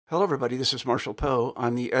Hello, everybody. This is Marshall Poe.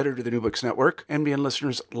 I'm the editor of the New Books Network. NBN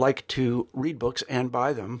listeners like to read books and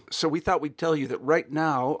buy them. So we thought we'd tell you that right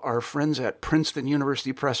now, our friends at Princeton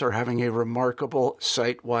University Press are having a remarkable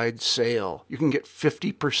site-wide sale. You can get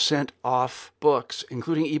 50% off books,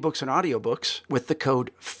 including ebooks and audiobooks, with the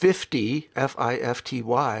code 50,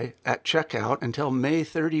 F-I-F-T-Y, at checkout until May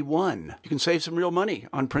 31. You can save some real money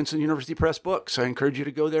on Princeton University Press books. I encourage you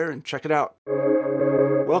to go there and check it out.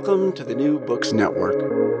 Welcome to the New Books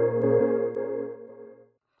Network.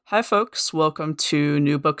 Hi, folks. Welcome to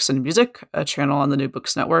New Books and Music, a channel on the New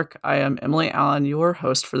Books Network. I am Emily Allen, your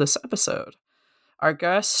host for this episode. Our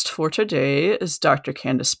guest for today is Dr.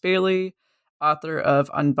 Candace Bailey, author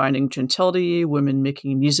of Unbinding, Gentility, Women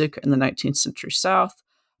Making Music in the 19th-Century South,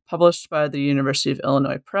 published by the University of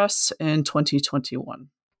Illinois Press in 2021.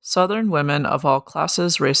 Southern women of all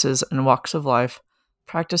classes, races, and walks of life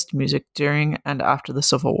practiced music during and after the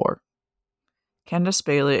Civil War. Candace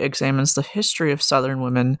Bailey examines the history of Southern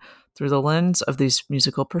women through the lens of these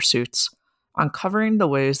musical pursuits, uncovering the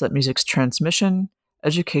ways that music's transmission,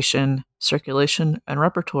 education, circulation, and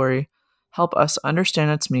repertory help us understand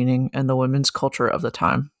its meaning and the women's culture of the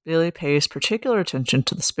time. Bailey pays particular attention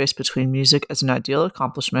to the space between music as an ideal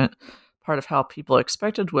accomplishment, part of how people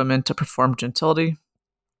expected women to perform gentility,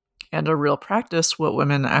 and a real practice what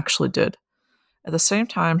women actually did. At the same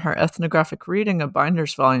time, her ethnographic reading of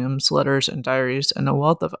binders volumes, letters, and diaries, and a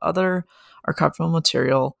wealth of other archival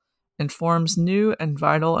material informs new and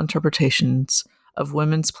vital interpretations of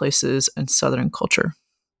women's places in Southern culture.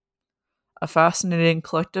 A fascinating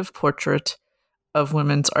collective portrait of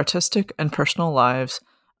women's artistic and personal lives,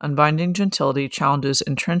 Unbinding Gentility challenges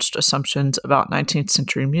entrenched assumptions about 19th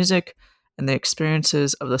century music and the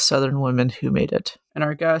experiences of the Southern women who made it. And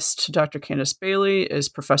our guest, Dr. Candace Bailey, is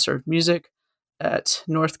professor of music at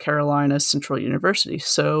North Carolina Central University.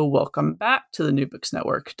 So welcome back to the New Books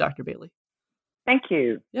Network, Dr. Bailey. Thank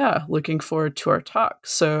you. Yeah, looking forward to our talk.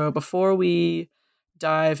 So before we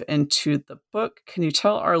dive into the book, can you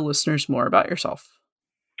tell our listeners more about yourself?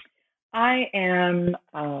 I am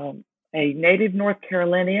a native North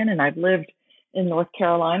Carolinian, and I've lived in North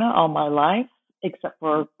Carolina all my life, except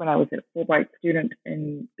for when I was a Fulbright student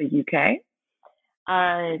in the UK.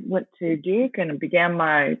 I went to Duke and began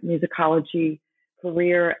my musicology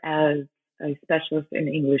career as a specialist in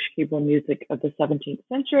English keyboard music of the 17th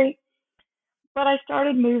century. But I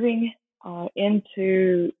started moving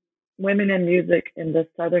into women in music in the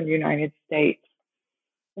southern United States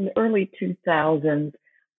in the early 2000s,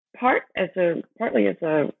 partly as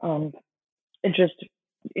a interest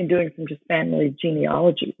in doing some just family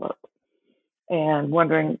genealogy work and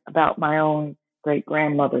wondering about my own great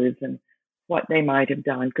grandmothers and what they might have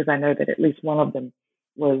done, because I know that at least one of them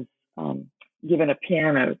was given a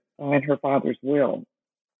piano in her father's will.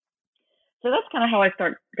 So that's kind of how I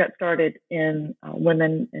got started in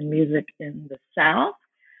women in music in the South.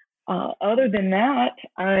 Other than that,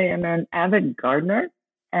 I am an avid gardener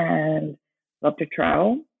and love to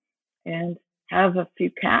travel and have a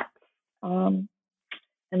few cats and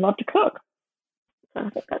love to cook. So I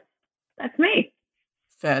think that's me.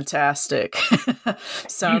 Fantastic.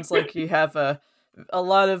 Sounds like you have a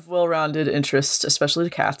lot of well-rounded interests, especially the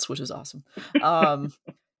cats, which is awesome.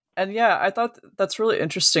 And yeah, I thought that's really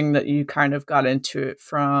interesting that you kind of got into it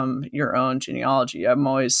from your own genealogy. I'm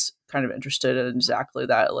always kind of interested in exactly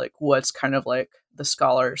that, like what's kind of like the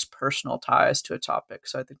scholar's personal ties to a topic.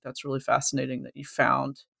 So I think that's really fascinating that you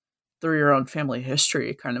found through your own family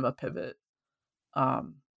history kind of a pivot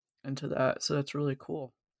into that. So that's really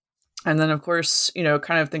cool. And then, of course,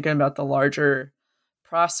 kind of thinking about the larger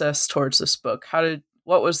process towards this book,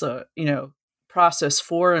 what was the, process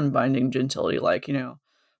for Unbinding Gentility like?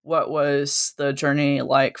 What was the journey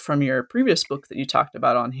like from your previous book that you talked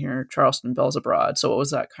about on here, Charleston Bells Abroad? So what was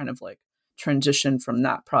that kind of like transition from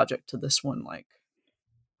that project to this one like?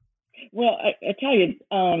 Well, I tell you,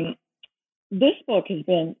 this book has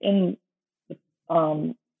been in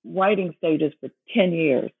writing stages for 10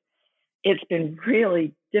 years. It's been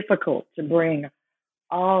really difficult to bring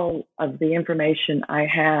all of the information I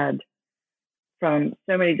had from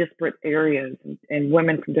so many disparate areas and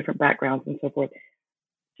women from different backgrounds and so forth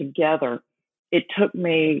together. It took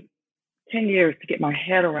me 10 years to get my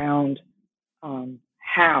head around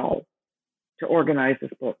how to organize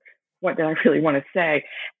this book. What did I really want to say?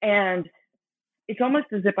 And it's almost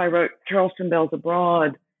as if I wrote Charleston Bells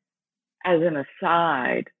Abroad as an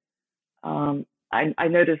aside. I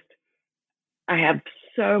noticed I have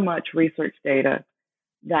so much research data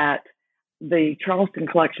that the Charleston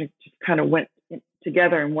collection just kind of went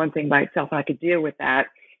together in one thing by itself, and I could deal with that.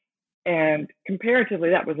 And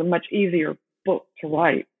comparatively, that was a much easier book to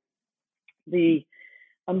write. The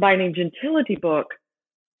Unbinding Gentility book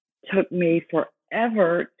took me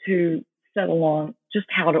forever to settle on just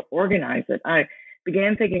how to organize it. I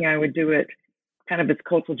began thinking I would do it kind of as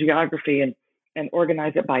cultural geography and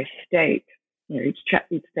organize it by state, each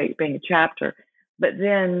state being a chapter. But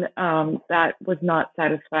then that was not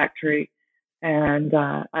satisfactory. And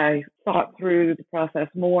I thought through the process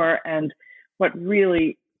more. And what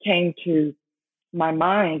really came to my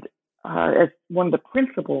mind as one of the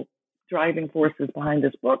principal driving forces behind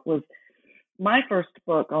this book was my first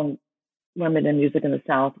book on women in music in the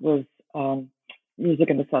South was Music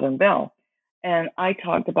in the Southern Belle. And I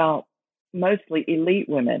talked about mostly elite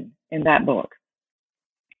women in that book.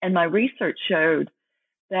 And my research showed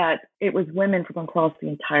that it was women from across the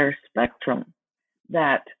entire spectrum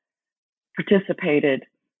that participated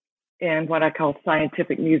in what I call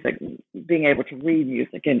scientific music, being able to read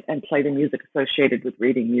music and play the music associated with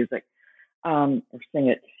reading music or sing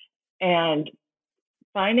it. And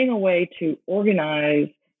finding a way to organize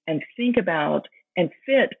and think about and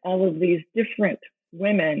fit all of these different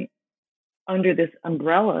women under this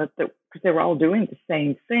umbrella, that because they were all doing the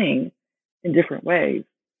same thing in different ways,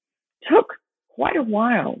 took quite a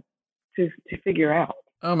while to figure out.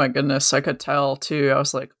 Oh my goodness, I could tell too. I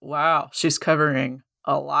was like, wow, she's covering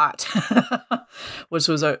a lot, which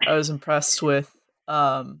was I was impressed with.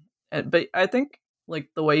 But I think like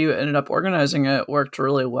the way you ended up organizing it worked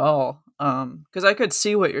really well. Because I could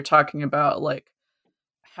see what you're talking about, like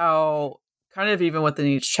how kind of even within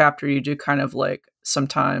each chapter you do kind of like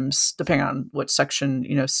sometimes depending on what section,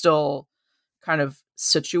 still kind of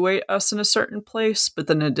situate us in a certain place, but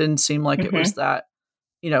then it didn't seem like it was that,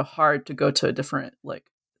 hard to go to a different like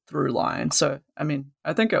through line. So, I mean,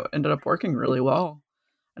 I think it ended up working really well.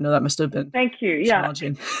 I know that must have been Thank you.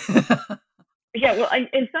 challenging. Yeah. Well,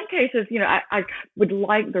 in some cases, I would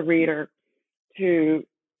like the reader to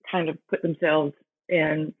kind of put themselves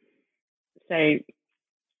in, say,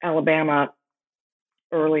 Alabama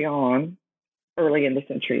early in the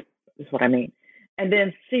century is what I mean. And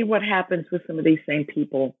then see what happens with some of these same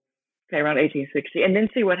people, say around 1860, and then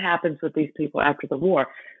see what happens with these people after the war.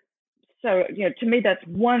 So, to me, that's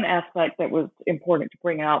one aspect that was important to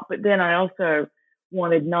bring out. But then I also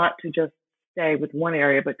wanted not to just stay with one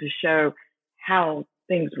area, but to show how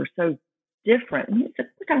things were so different. We're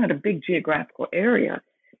talking about a big geographical area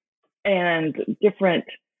and different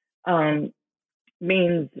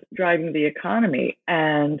means driving the economy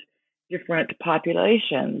and different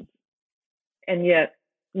populations. And yet,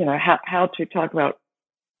 how to talk about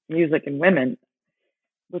music and women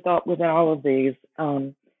within all of these.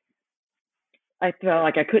 I felt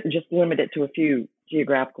like I couldn't just limit it to a few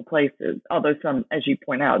geographical places, although some, as you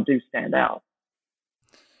point out, do stand out.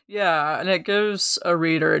 Yeah, and it gives a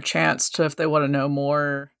reader a chance to, if they want to know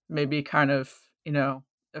more, maybe kind of,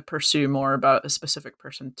 pursue more about a specific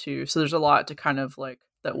person too. So there's a lot to kind of like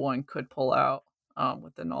that one could pull out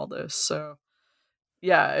within all this. So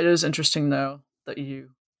yeah, it is interesting though that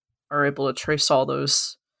you are able to trace all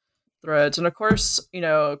those threads. And of course,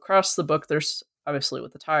 across the book, there's obviously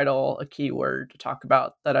with the title, a key word to talk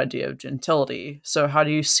about that idea of gentility. So how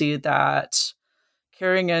do you see that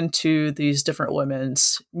carrying into these different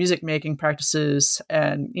women's music making practices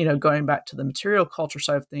and, going back to the material culture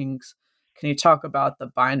side of things? Can you talk about the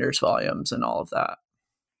binders volumes and all of that?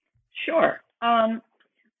 Sure.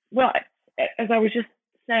 Well, as I was just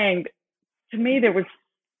saying, to me, there was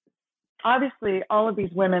obviously all of these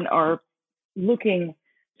women are looking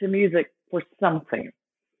to music for something.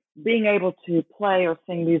 Being able to play or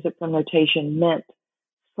sing music from notation meant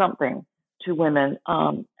something to women.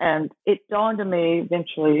 And it dawned on me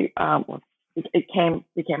eventually, it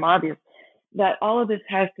became obvious that all of this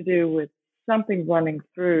has to do with something running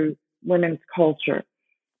through women's culture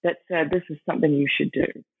that said, this is something you should do.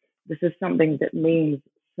 This is something that means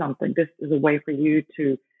something. This is a way for you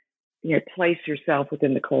to, place yourself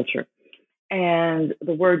within the culture. And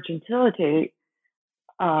the word gentility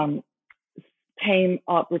came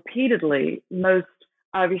up repeatedly, most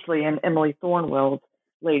obviously in Emily Thornwell's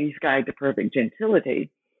Lady's Guide to Perfect Gentility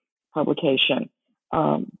publication.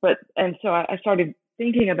 So I started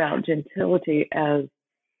thinking about gentility as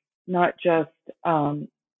not just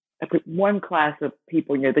one class of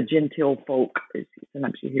people, the genteel folk, as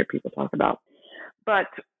sometimes you hear people talk about, but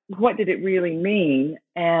what did it really mean,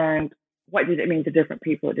 and what did it mean to different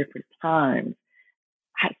people at different times,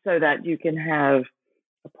 so that you can have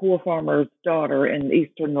a poor farmer's daughter in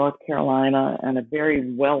eastern North Carolina and a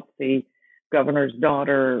very wealthy governor's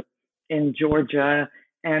daughter in Georgia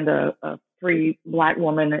and a free Black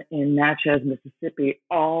woman in Natchez, Mississippi,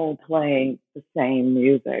 all playing the same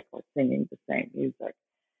music or singing the same music.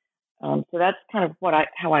 So that's kind of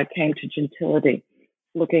how I came to gentility.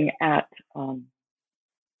 looking at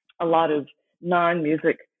a lot of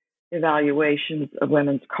non-music evaluations of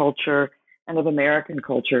women's culture and of American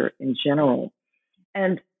culture in general.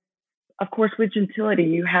 And of course, with gentility,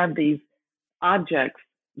 you have these objects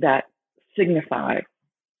that signify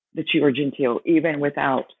that you are genteel, even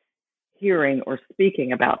without hearing or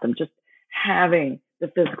speaking about them. Just having the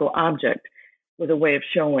physical object was a way of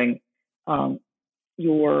showing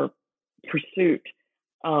your pursuit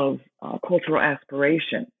of cultural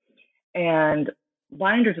aspiration. And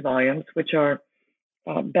binders volumes, which are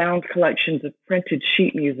bound collections of printed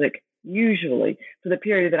sheet music, usually for the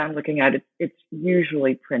period that I'm looking at, it's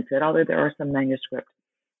usually printed, although there are some manuscript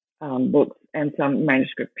books and some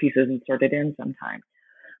manuscript pieces inserted in sometimes.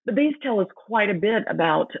 But these tell us quite a bit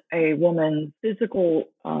about a woman's physical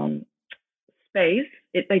space.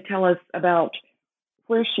 They tell us about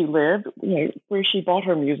where she lived, where she bought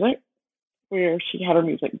her music, where she had her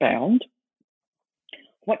music bound,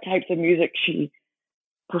 what types of music she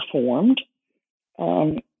performed.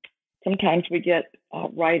 Sometimes we get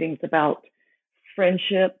writings about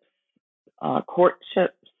friendships,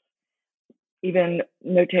 courtships, even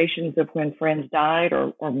notations of when friends died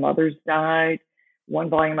or mothers died. One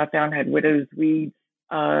volume I found had widow's weeds,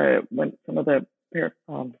 when some of the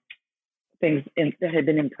things that had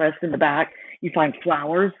been impressed in the back. You find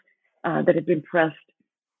flowers that had been pressed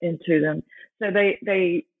into them. So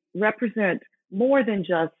they represent more than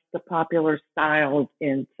just the popular styles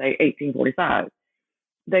in, say, 1845.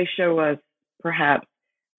 They show us perhaps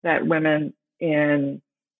that women in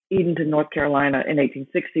Edenton, North Carolina in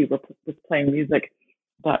 1860 was playing music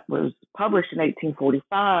that was published in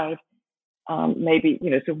 1845. Maybe,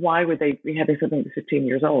 so why would they be having something that's 15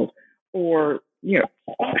 years old? Or,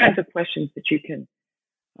 all kinds of questions that you can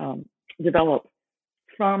develop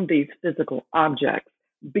from these physical objects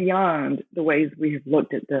beyond the ways we have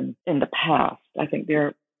looked at them in the past. I think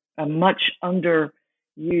they're a much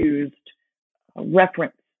underused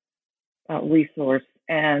reference resource,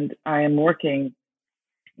 and I am working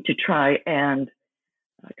to try and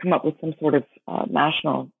come up with some sort of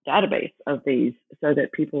national database of these so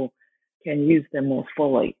that people can use them more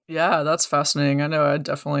fully. Yeah, that's fascinating. I know I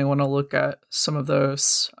definitely want to look at some of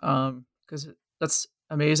those because that's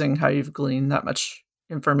amazing how you've gleaned that much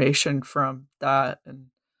information from that. And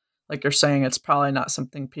like you're saying, it's probably not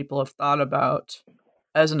something people have thought about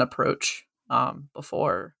as an approach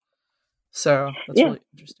before. So that's really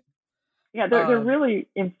interesting. Yeah, they're really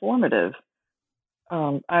informative.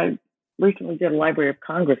 I recently did a Library of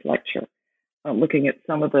Congress lecture looking at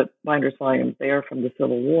some of the binders volumes there from the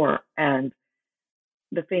Civil War. And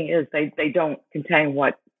the thing is, they don't contain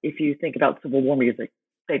what, if you think about Civil War music,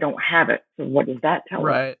 they don't have it. So what does that tell us?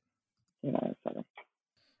 Right. So.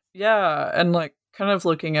 Yeah, and like kind of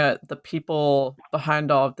looking at the people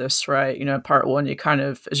behind all of this, right? Part one, you kind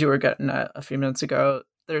of, as you were getting at a few minutes ago,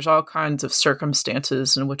 there's all kinds of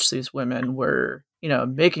circumstances in which these women were,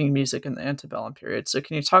 making music in the antebellum period. So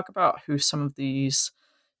can you talk about who some of these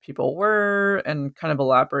people were and kind of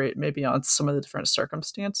elaborate maybe on some of the different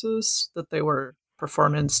circumstances that they were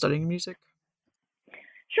performing and studying music?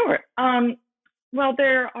 Sure. Well,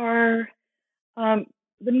 there are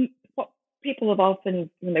people have often,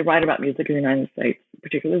 when they write about music in the United States,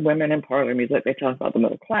 particularly women in parlor music, they talk about the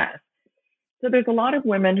middle class. So there's a lot of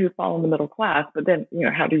women who fall in the middle class, but then,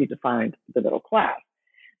 how do you define the middle class?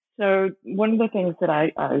 So one of the things that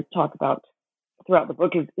I talk about throughout the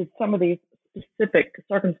book is some of these specific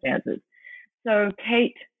circumstances. So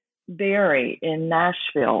Kate Berry in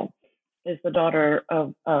Nashville is the daughter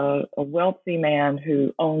of a wealthy man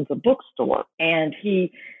who owns a bookstore, and his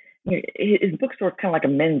bookstore is kind of like a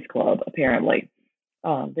men's club, apparently.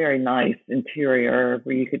 Very nice interior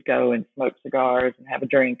where you could go and smoke cigars and have a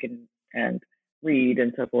drink and read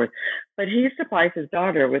and so forth. But he supplies his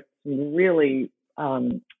daughter with some really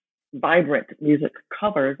vibrant music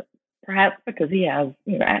covers, perhaps because he has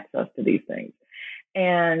access to these things.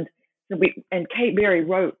 And so Kate Berry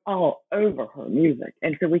wrote all over her music,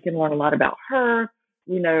 and so we can learn a lot about her.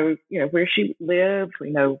 We know where she lived.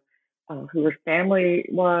 We know who her family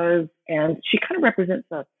was, and she kind of represents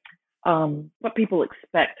what people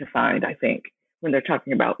expect to find, I think, when they're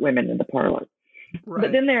talking about women in the parlor. Right.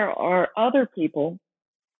 But then there are other people,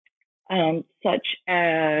 such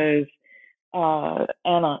as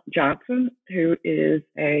Anna Johnson, who is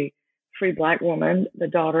a free Black woman, the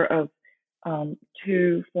daughter of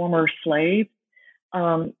two former slaves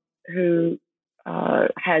who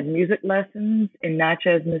had music lessons in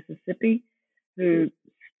Natchez, Mississippi, who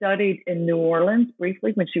studied in New Orleans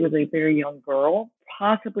briefly when she was a very young girl,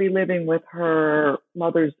 possibly living with her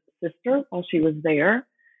mother's sister while she was there.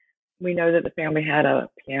 We know that the family had a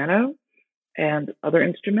piano and other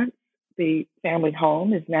instruments. The family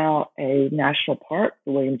home is now a national park,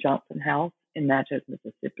 the William Johnson House in Natchez,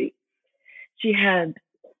 Mississippi. She had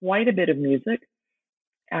quite a bit of music,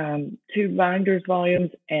 2 binders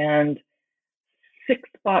volumes, and 6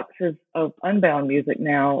 boxes of unbound music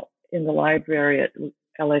now in the library at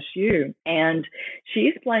LSU. And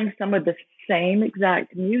she's playing some of the same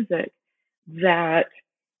exact music that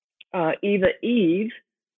Eva Eve,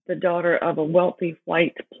 the daughter of a wealthy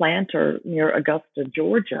white planter near Augusta,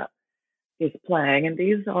 Georgia, is playing. And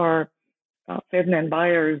these are Ferdinand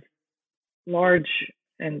Bayer's large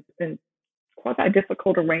and quite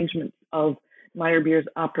difficult arrangements of Meyerbeer's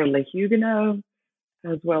opera Les Huguenots,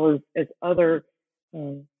 as well as other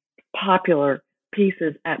popular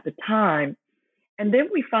pieces at the time. And then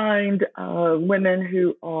we find women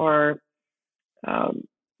who are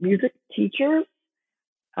music teachers,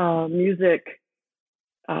 music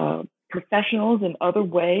professionals in other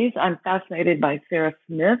ways. I'm fascinated by Sarah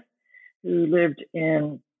Smith, who lived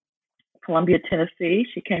in Columbia, Tennessee.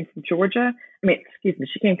 She came from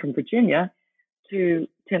she came from Virginia to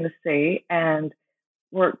Tennessee and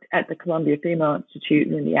worked at the Columbia Female Institute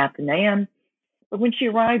and in the Athenaeum. But when she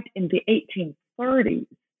arrived in the 1830s,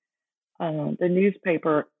 the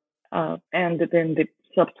newspaper and then the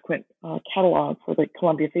subsequent catalog for the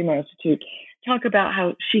Columbia Female Institute talk about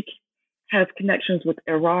how she has connections with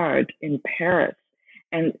Erard in Paris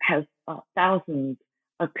and has thousands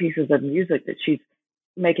of pieces of music that she's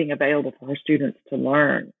making available for her students to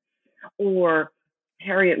learn. Or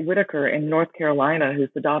Harriet Whitaker in North Carolina, who's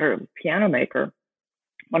the daughter of a piano maker.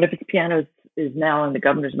 One of his pianos is now in the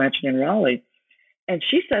governor's mansion in Raleigh. And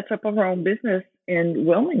she sets up her own business in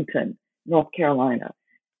Wilmington, North Carolina.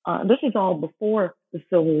 This is all before the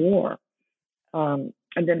Civil War. And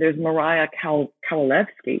then there's Mariah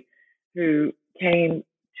Kowalewski, who came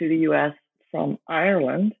to the U.S. from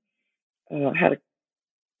Ireland, had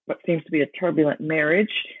what seems to be a turbulent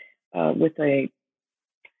marriage with a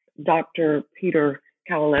Dr. Peter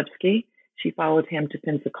Kowalewski. She followed him to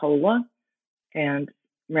Pensacola and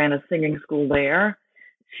ran a singing school there.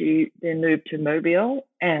 She then moved to Mobile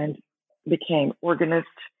and became organist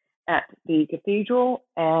at the cathedral.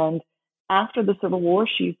 And after the Civil War,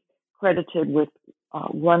 she's credited with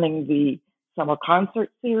running the summer concert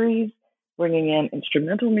series, bringing in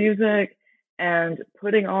instrumental music, and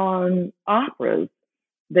putting on operas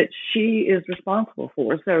that she is responsible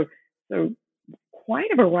for. So quite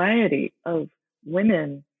a variety of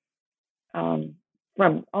women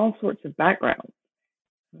from all sorts of backgrounds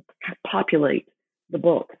populate the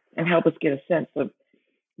book and help us get a sense of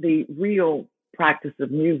the real practice of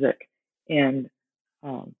music in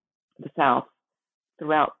the South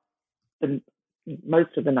throughout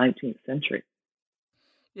most of the 19th century.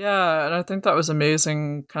 Yeah, and I think that was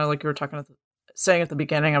amazing, kind of like you were saying at the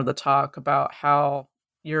beginning of the talk about how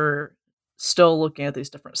you're still looking at these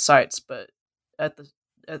different sites, but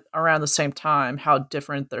around the same time, how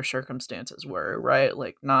different their circumstances were, right?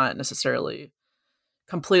 Like not necessarily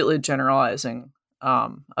completely generalizing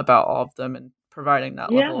about all of them and providing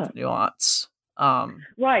that level of nuance.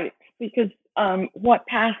 Right, because what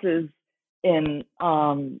passes in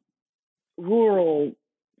rural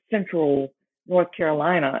central North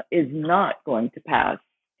Carolina is not going to pass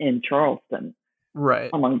in Charleston, right?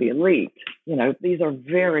 Among the elite. These are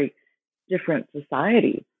very different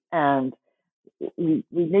societies, and we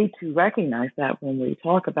need to recognize that when we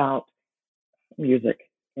talk about music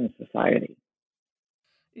in society.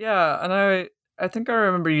 Yeah, and I think I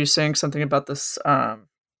remember you saying something about this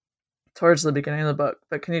towards the beginning of the book,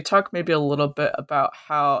 but can you talk maybe a little bit about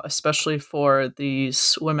how, especially for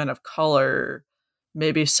these women of color,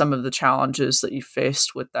 maybe some of the challenges that you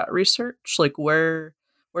faced with that research? Like where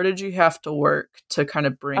did you have to work to kind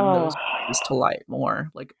of bring those to light more?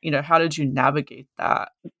 Like, how did you navigate that?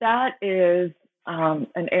 That is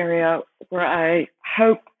an area where I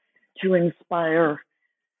hope to inspire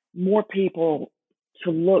more people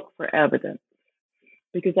to look for evidence,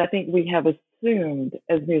 because I think we have assumed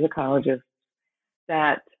as musicologists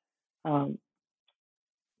that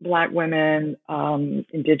Black women,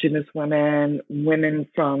 Indigenous women, women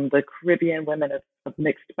from the Caribbean, women of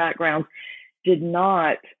mixed backgrounds did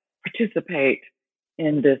not participate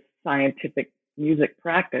in this scientific music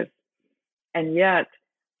practice. And yet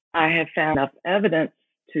I have found enough evidence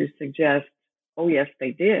to suggest, oh, yes,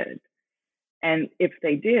 they did. And if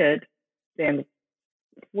they did, then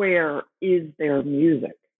where is their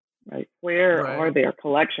music, right? Where are their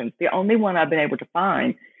collections? The only one I've been able to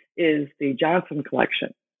find is the Johnson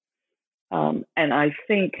collection. And I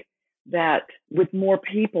think that with more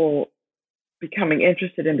people becoming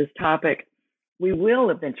interested in this topic, we will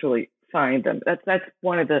eventually find them. That's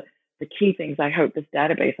one of the the key things I hope this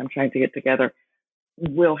database I'm trying to get together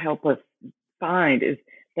will help us find is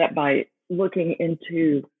that by looking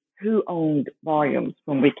into who owned volumes,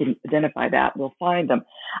 when we can identify that, we'll find them.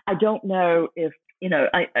 I don't know if,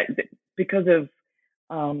 because of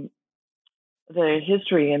the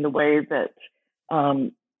history and the way that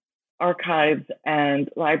archives and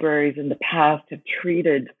libraries in the past have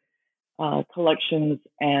treated collections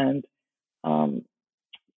and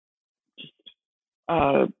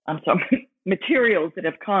materials that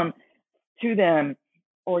have come to them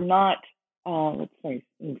or not. Let me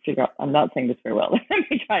figure out. I'm not saying this very well. Let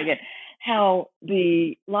me try again. How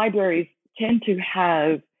the libraries tend to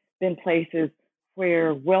have been places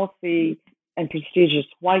where wealthy and prestigious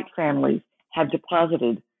white families have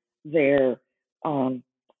deposited their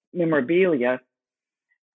memorabilia.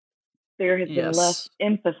 There has been less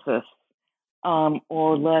emphasis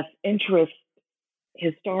or less interest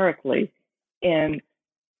historically in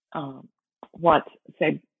what,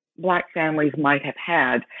 say, Black families might have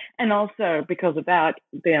had, and also because of that,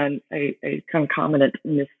 then a concomitant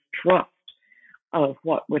mistrust of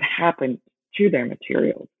what would happen to their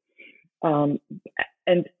materials. And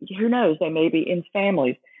who knows, they may be in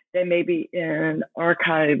families, they may be in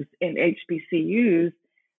archives in HBCUs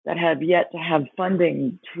that have yet to have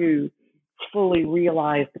funding to fully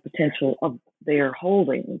realize the potential of their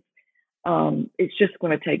holdings. It's just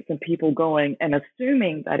going to take some people going and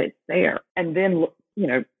assuming that it's there, and then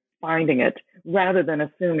finding it rather than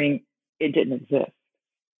assuming it didn't exist.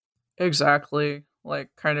 Exactly. Like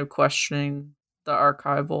kind of questioning the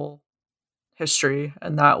archival history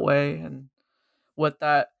in that way and what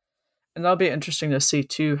that, and that'll be interesting to see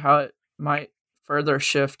too, how it might further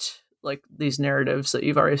shift like these narratives that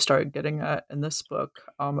you've already started getting at in this book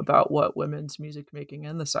about what women's music making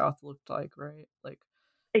in the South looked like, right? Like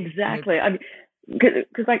exactly. I mean,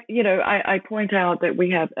 because I point out that we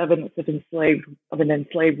have evidence of an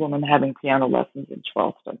enslaved woman having piano lessons in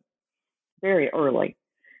Charleston very early.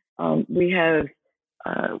 We have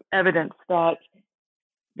evidence that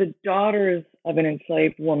the daughters of an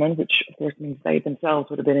enslaved woman, which of course means they themselves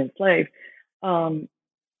would have been enslaved,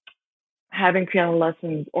 having piano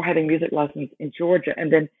lessons or having music lessons in Georgia,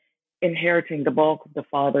 and then inheriting the bulk of the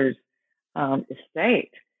father's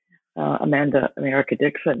estate. Amanda America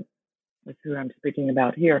Dixon is who I'm speaking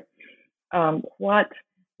about here. What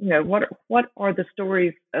are the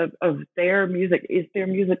stories of their music? Is their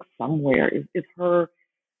music somewhere? Is her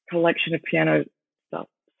collection of piano stuff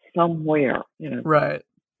somewhere? right.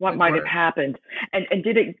 What might have happened, and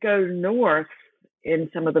did it go north in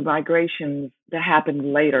some of the migrations that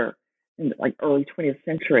happened later in the, like early 20th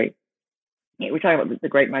century? We're talking about the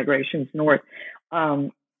Great Migrations north. I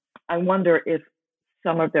wonder if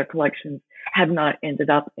some of their collections have not ended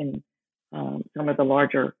up in some of the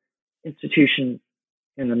larger institutions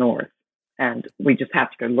in the north, and we just have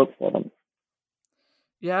to go look for them.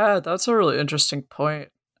 Yeah, that's a really interesting point.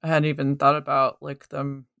 I hadn't even thought about like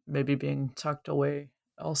them maybe being tucked away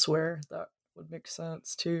elsewhere. That would make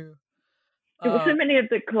sense too. Well, so many of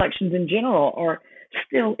the collections in general are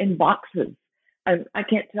still in boxes. I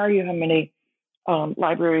can't tell you how many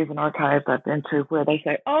libraries and archives I've been to where they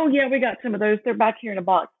say, "Oh yeah, we got some of those. They're back here in a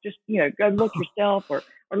box. Just go look yourself, or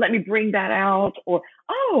let me bring that out." Or,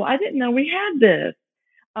 "Oh, I didn't know we had this."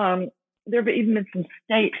 There have even been some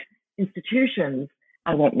state institutions,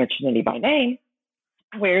 I won't mention any by name,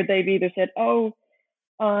 where they've either said, "Oh,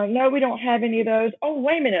 no, we don't have any of those." "Oh,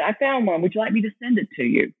 wait a minute, I found one. Would you like me to send it to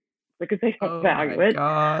you?" Because they don't value it.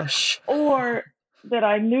 Gosh. Or that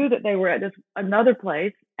I knew that they were at this another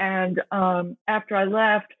place, and after I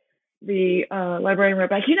left, the librarian wrote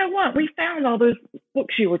back, "You know what? We found all those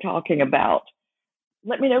books you were talking about.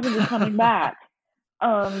 Let me know when you're coming back,"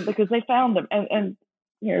 because they found them, and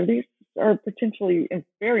these are potentially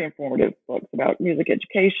very informative books about music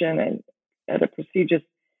education and at a prestigious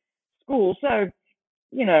school. So,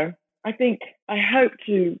 I hope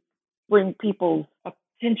to bring people's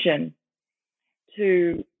attention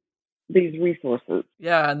to these resources.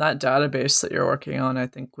 Yeah, and that database that you're working on, I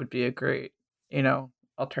think, would be a great,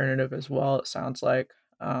 alternative as well. It sounds like,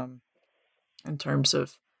 in terms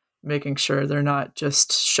of making sure they're not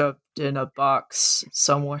just shoved in a box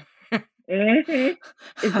somewhere. Mm-hmm.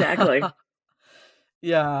 Exactly.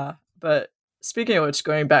 Yeah, but speaking of which,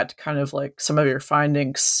 going back to kind of like some of your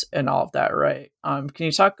findings and all of that, right? Can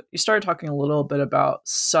you talk? You started talking a little bit about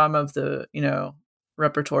some of the,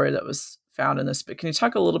 repertoire that was found in this, but can you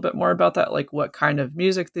talk a little bit more about that? Like what kind of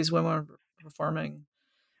music these women were performing?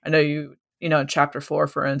 I know in chapter 4,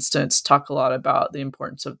 for instance, talk a lot about the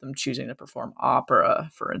importance of them choosing to perform opera,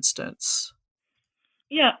 for instance.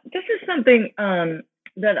 Yeah, this is something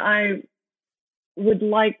that I would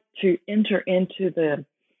like to enter into the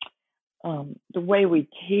way we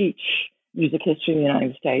teach music history in the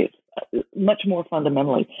United States much more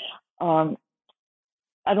fundamentally. I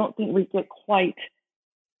don't think we get quite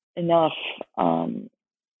enough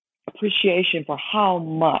appreciation for how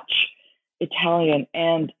much Italian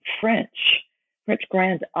and French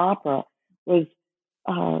grand opera was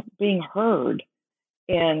being heard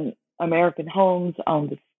in American homes, on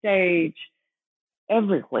the stage,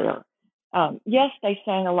 everywhere. Yes, they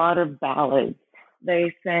sang a lot of ballads.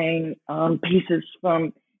 They sang pieces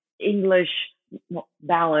from English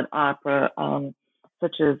ballad opera,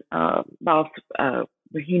 such as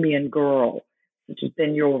Bohemian Girl, such as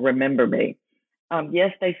Then You'll Remember Me.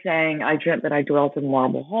 Yes, they sang I Dreamt That I Dwelt in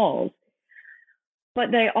Marble Halls,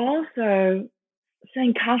 but they also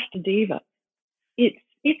sang Casta Diva.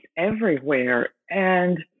 It's everywhere.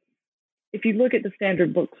 And if you look at the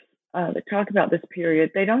standard books that talk about this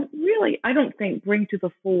period, they don't really, I don't think, bring to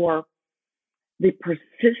the fore the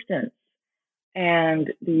persistence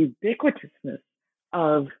and the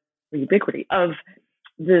ubiquity of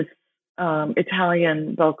this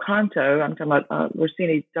Italian bel canto. I'm talking about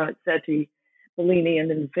Rossini, Donizetti, Bellini, and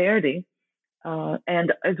then Verdi,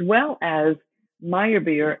 and as well as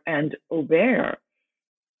Meyerbeer and Aubert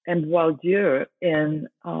and Boieldieu in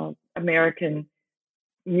American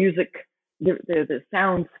music, the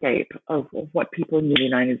soundscape of what people in the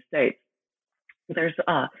United States. There's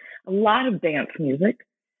a lot of dance music,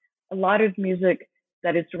 a lot of music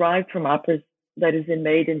that is derived from operas that is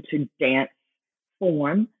made into dance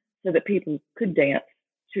form so that people could dance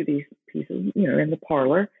to these pieces, in the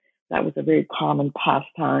parlor. That was a very common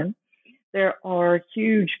pastime. There are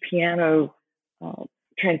huge piano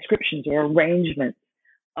transcriptions or arrangements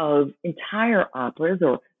of entire operas,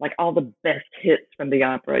 or like all the best hits from the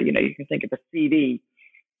opera. You can think of a CD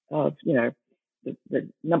of, the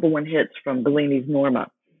number one hits from Bellini's Norma.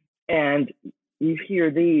 And you hear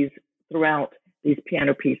these throughout these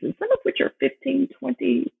piano pieces, some of which are 15,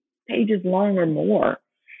 20 pages long or more.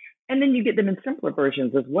 And then you get them in simpler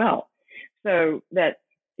versions as well. So that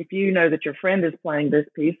if you know that your friend is playing this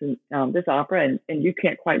piece and this opera and you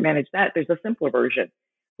can't quite manage that, there's a simpler version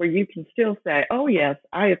where you can still say, oh, yes,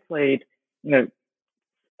 I have played,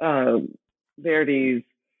 Verdi's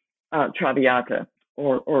Traviata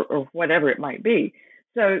or whatever it might be.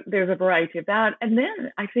 So there's a variety of that. And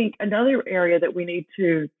then I think another area that we need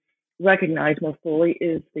to recognize more fully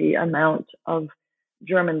is the amount of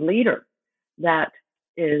German lieder that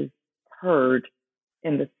is heard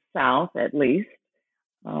in the South, at least,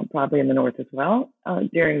 probably in the North as well,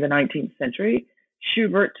 during the 19th century.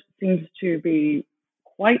 Schubert seems to be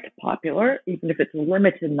quite popular, even if it's a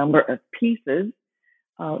limited number of pieces.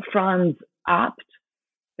 Franz Abt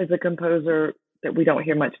is a composer that we don't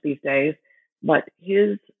hear much these days, but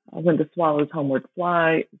his When the Swallows Homeward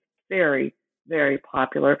Fly is very, very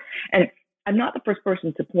popular. And I'm not the first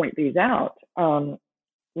person to point these out.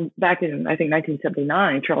 Back in, I think,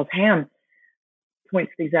 1979, Charles Hamm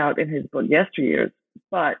points these out in his book Yesterdays,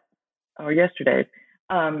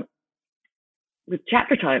 with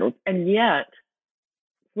chapter titles. And yet,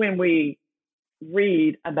 when we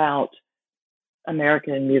read about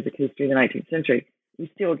American music history in the 19th century, we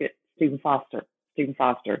still get Stephen Foster,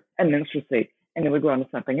 and Minstrelsy, and then we go on to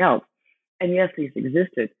something else. And yes, these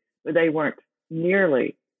existed, but they weren't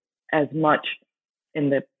nearly as much in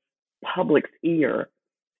the public's ear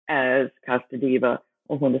as Casta Diva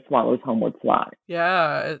or When the Swallows Homeward Fly.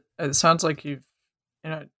 Yeah, it sounds like you've,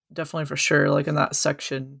 definitely for sure, like in that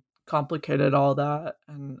section, complicated all that.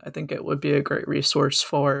 And I think it would be a great resource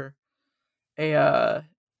for a,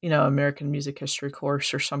 American music history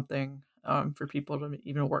course or something, for people to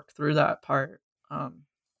even work through that part,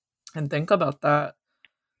 and think about that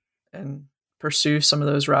and pursue some of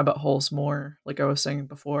those rabbit holes more, like I was saying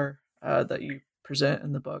before, that you present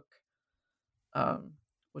in the book,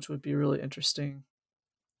 which would be really interesting.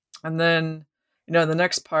 And then, the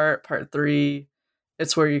next part 3,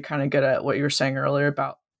 it's where you kind of get at what you were saying earlier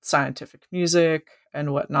about scientific music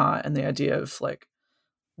and whatnot, and the idea of like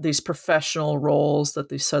these professional roles that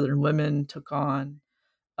these Southern women took on.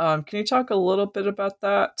 Can you talk a little bit about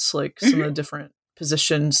that? Like some of the different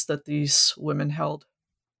positions that these women held?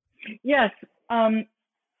 Yes. One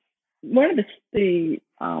of the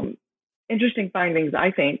interesting findings, I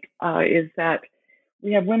think, is that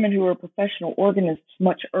we have women who are professional organists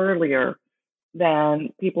much earlier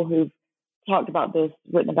than people who've talked about this,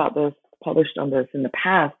 written about this, published on this in the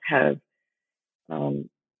past have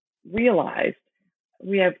realized.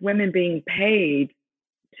 We have women being paid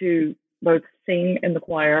to both sing in the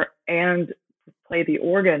choir and play the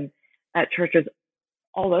organ at churches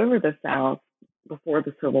all over the South before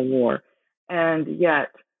the Civil War. And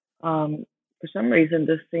yet, for some reason,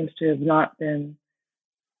 this seems to have not been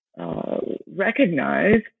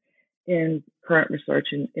recognized in current research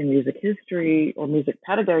in music history or music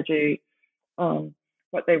pedagogy,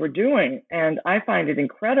 what they were doing. And I find it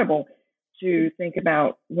incredible to think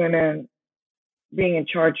about women being in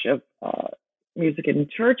charge of music in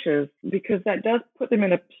churches, because that does put them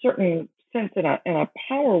in a certain sense in a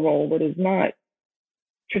power role that is not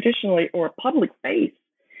traditionally, or a public face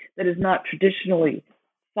that is not traditionally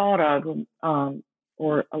thought of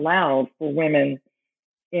or allowed for women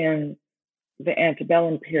in the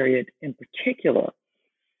antebellum period in particular.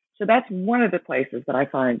 So that's one of the places that I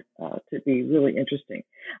find to be really interesting.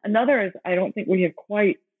 Another is, I don't think we have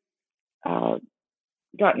quite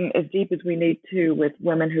gotten as deep as we need to with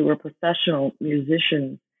women who were professional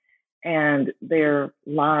musicians and their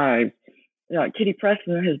lives. Kitty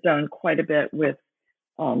Preston has done quite a bit with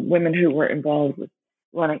women who were involved with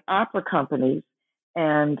running opera companies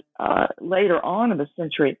and later on in the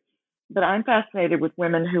century. But I'm fascinated with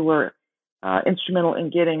women who were instrumental in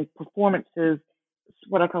getting performances,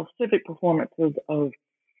 what I call civic performances of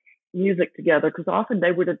music together, because often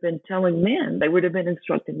they would have been telling men, they would have been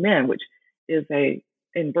instructing men, which is a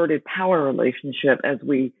inverted power relationship as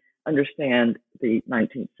we understand the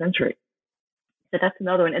 19th century. So that's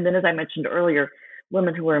another one. And then, as I mentioned earlier,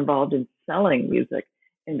 women who were involved in selling music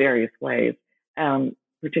in various ways,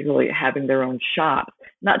 particularly having their own shops,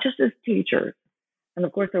 not just as teachers. And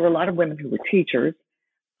of course, there were a lot of women who were teachers,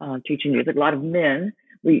 teaching music, a lot of men.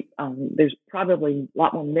 There's probably a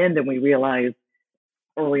lot more men than we realize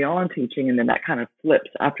early on teaching, and then that kind of flips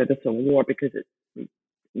after the Civil War, because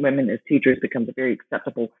women as teachers becomes a very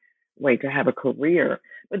acceptable way to have a career.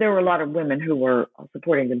 But there were a lot of women who were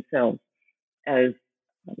supporting themselves as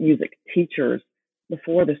music teachers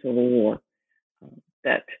before the Civil War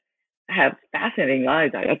that have fascinating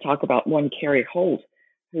lives. I talk about one, Carrie Holt,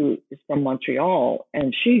 who is from Montreal,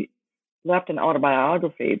 and she left an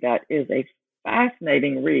autobiography that is a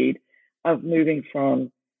fascinating read of moving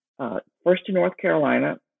from first to North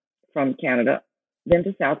Carolina from Canada, then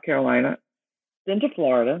to South Carolina, then to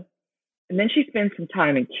Florida, and then she spends some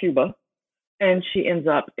time in Cuba, and she ends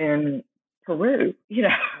up in Peru.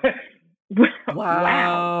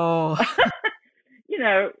 Wow.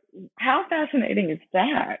 How fascinating is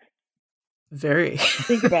that? Very.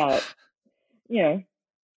 Think about it,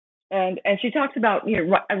 and she talks about,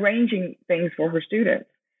 arranging things for her students.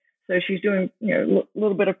 So she's doing, a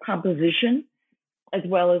little bit of composition as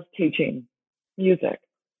well as teaching music.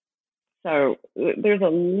 So there's a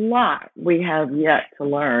lot we have yet to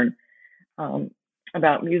learn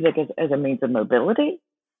about music as a means of mobility,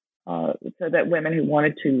 so that women who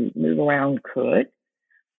wanted to move around could,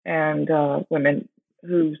 and women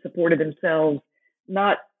who supported themselves,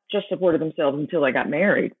 not just supported themselves until they got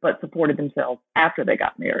married, but supported themselves after they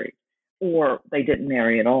got married, or they didn't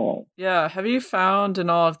marry at all. Yeah. Have you found in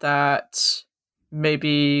all of that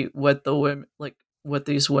maybe what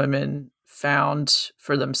these women found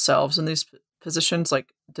for themselves in these positions?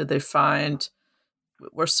 Like, did they find,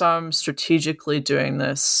 were some strategically doing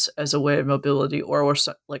this as a way of mobility, or were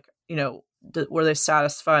some, were they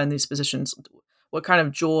satisfied in these positions? What kind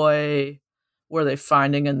of joy were they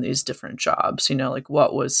finding in these different jobs?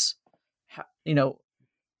 What was,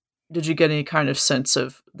 did you get any kind of sense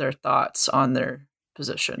of their thoughts on their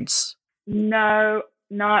positions? No,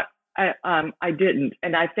 not I didn't,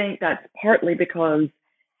 and I think that's partly because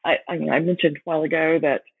I mentioned a while ago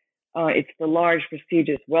that it's the large,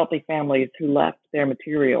 prestigious, wealthy families who left their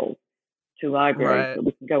materials to libraries Right. that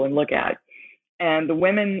we can go and look at, and the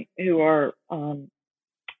women who are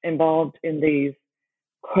involved in these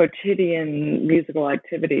quotidian musical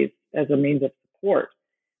activities as a means of support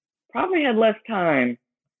probably had less time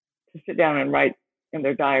to sit down and write in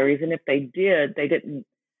their diaries, and if they did, they didn't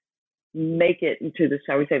make it into the,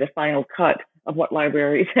 shall we say, the final cut of what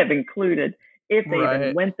libraries have included, if they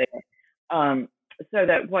even went there. So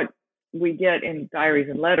that what we get in diaries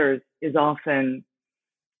and letters is often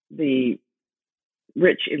the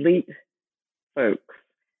rich elite folks.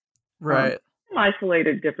 Right.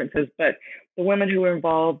 Isolated differences, but the women who were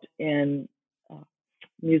involved in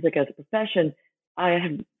music as a profession, I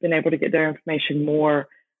have been able to get their information more,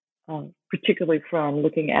 particularly from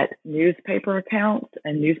looking at newspaper accounts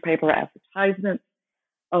and newspaper advertisements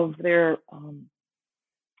of their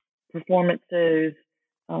performances,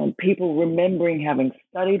 people remembering having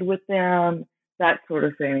studied with them, that sort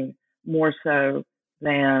of thing, more so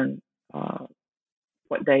than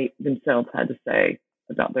what they themselves had to say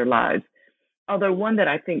about their lives. Although one that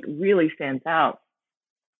I think really stands out,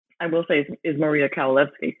 I will say, is Maria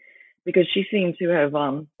Kowalewski. because she seemed to have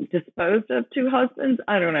disposed of two husbands.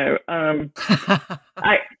 I don't know.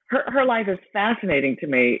 Her life is fascinating to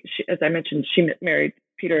me. As I mentioned, she married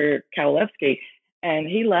Peter Kowalewski, and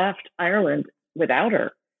he left Ireland without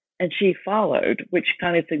her, and she followed, which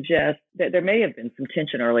kind of suggests that there may have been some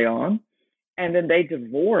tension early on. And then they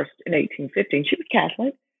divorced in 1850. And she was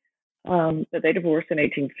Catholic, but they divorced in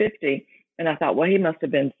 1850. And I thought, well, he must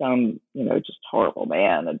have been some, just horrible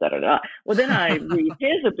man, and da da da. Well, then I read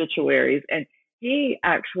his obituaries, and he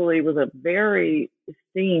actually was a very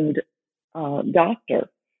esteemed doctor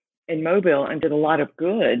in Mobile and did a lot of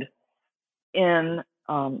good in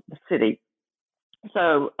the city.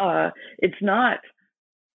 So it's not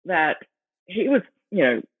that he was,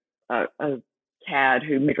 a cad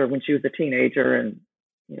who met her when she was a teenager and,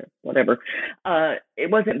 whatever. It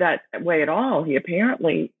wasn't that way at all. He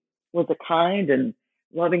apparently was a kind and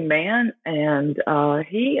loving man, and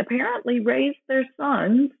he apparently raised their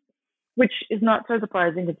sons, which is not so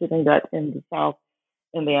surprising considering that in the South,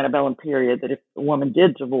 in the antebellum period, that if a woman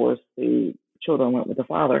did divorce, the children went with the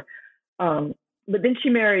father. But then she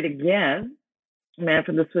married again, a man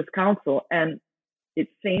from the Swiss Council, and it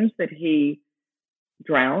seems that he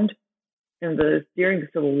drowned during the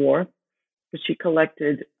Civil War, because she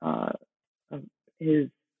collected his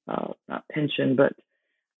not pension, but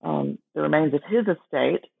the remains of his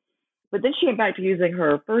estate. But then she went back to using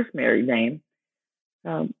her first married name.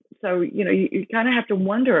 So you kind of have to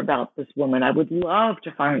wonder about this woman. I would love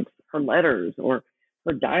to find her letters or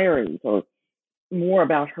her diaries or more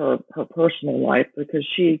about her personal life, because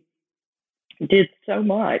she did so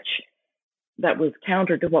much that was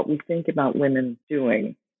counter to what we think about women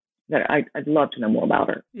doing, that I'd love to know more about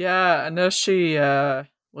her. Yeah, I know she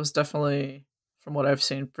was definitely, from what I've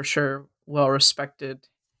seen, for sure, well respected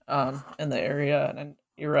in the area. And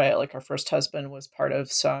you're right, like her first husband was part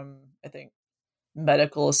of some, I think,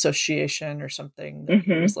 medical association or something. That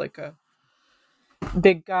he was like a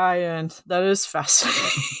big guy, and that is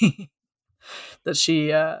fascinating that she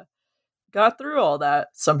got through all that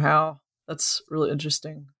somehow. That's really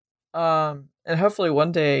interesting. And hopefully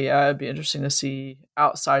one day, it'd be interesting to see,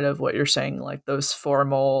 outside of what you're saying, like those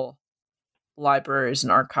formal libraries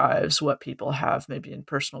and archives, what people have maybe in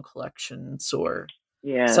personal collections, or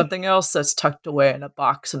something else that's tucked away in a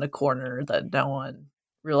box in a corner that no one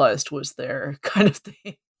realized was there, kind of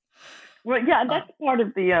thing. Well, yeah, that's part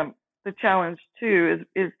of the challenge too.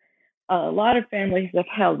 Is a lot of families have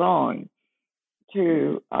held on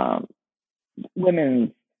to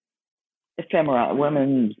women's ephemera,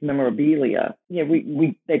 women's memorabilia. Yeah,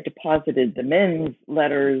 they've deposited the men's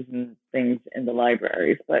letters and things in the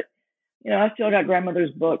libraries, but I still got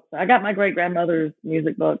grandmother's books. I got my great grandmother's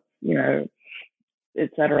music books,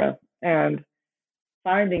 etc. And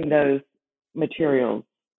finding those materials,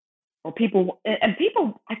 or people,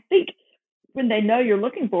 I think, when they know you're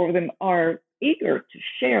looking for them, are eager to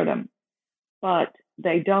share them, but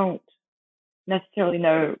they don't necessarily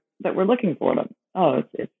know that we're looking for them. Oh,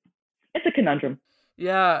 it's a conundrum.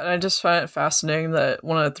 Yeah, and I just find it fascinating that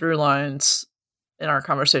one of the through lines in our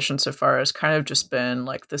conversation so far has kind of just been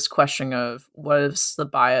like this question of what has the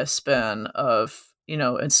bias been of,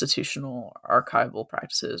 institutional archival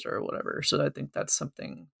practices or whatever. So I think that's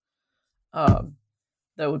something that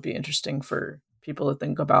would be interesting for people to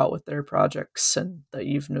think about with their projects, and that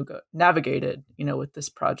you've navigated, with this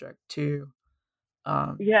project too.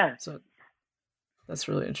 So that's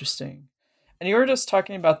really interesting. And you were just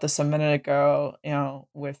talking about this a minute ago,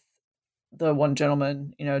 with the one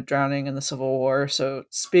gentleman, drowning in the Civil War. So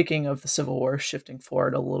speaking of the Civil War, shifting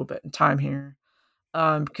forward a little bit in time here,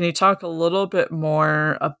 can you talk a little bit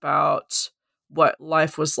more about what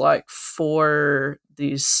life was like for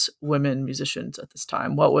these women musicians at this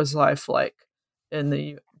time? What was life like in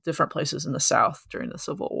the different places in the South during the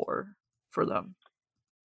Civil War for them?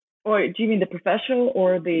 Or do you mean the professional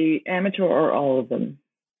or the amateur, or all of them?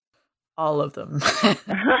 All of them.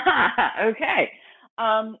 Okay.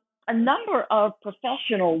 A number of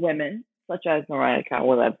professional women, such as Mariah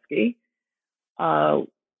Kowalewski,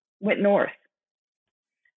 went north.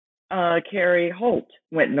 Carrie Holt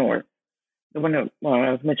went north. The one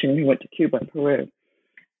I was mentioning, who went to Cuba and Peru.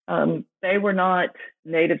 They were not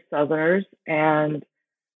native Southerners, and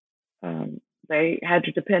they had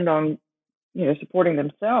to depend on, supporting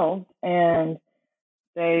themselves. And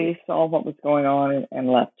they saw what was going on and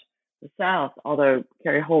left the South. Although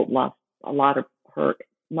Carrie Holt lost a lot of her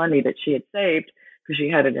money that she had saved because she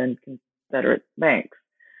had it in Confederate banks.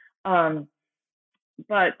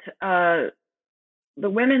 But the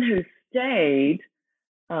women who stayed,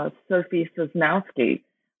 Sophie Sosnowski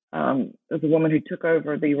was a woman who took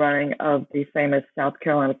over the running of the famous South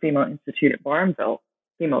Carolina Female Institute at Barnesville,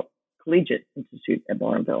 female Collegiate Institute at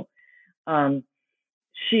Bournville.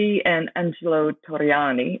 She and Angelo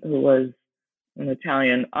Torriani, who was an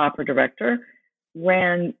Italian opera director,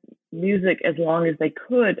 ran music as long as they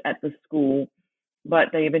could at the school, but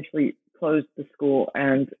they eventually closed the school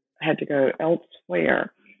and had to go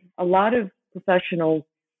elsewhere. A lot of professionals,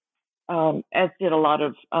 as did a lot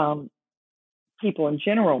of people in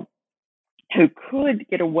general, who could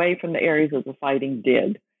get away from the areas of the fighting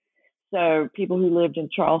did. So people who lived in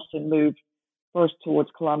Charleston moved first towards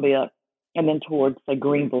Columbia and then towards, say,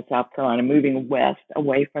 Greenville, South Carolina, moving west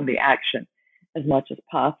away from the action as much as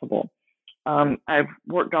possible. I've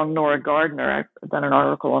worked on Nora Gardner. I've done an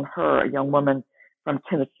article on her, a young woman from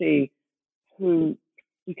Tennessee, who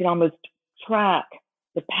you can almost track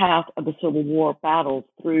the path of the Civil War battles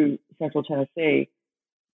through central Tennessee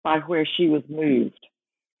by where she was moved.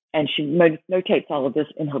 And she notates all of this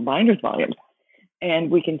in her binder's volumes.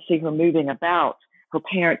 And we can see her moving about, her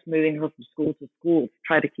parents moving her from school to school to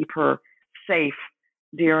try to keep her safe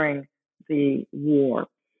during the war.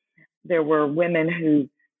 There were women who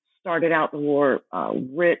started out the war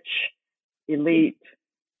rich, elite,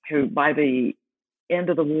 who by the end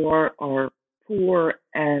of the war are poor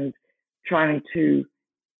and trying to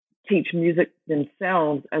teach music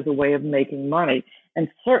themselves as a way of making money. And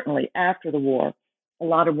certainly after the war, a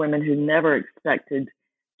lot of women who never expected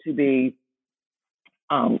to be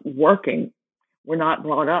working were not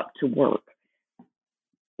brought up to work.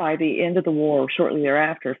 By the end of the war, or shortly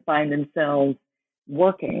thereafter, find themselves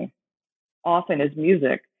working, often as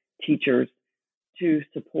music teachers, to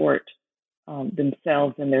support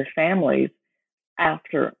themselves and their families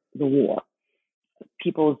after the war.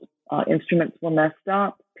 People's instruments were messed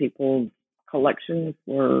up. People's collections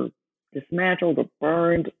were dismantled or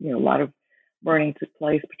burned. A lot of burning took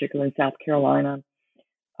place, particularly in South Carolina.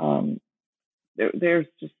 There's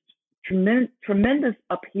just tremendous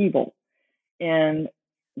upheaval in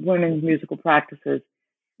women's musical practices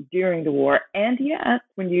during the war. And yet,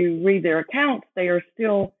 when you read their accounts, they are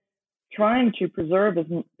still trying to preserve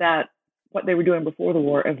what they were doing before the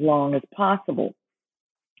war as long as possible,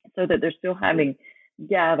 so that they're still having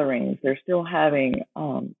gatherings, they're still having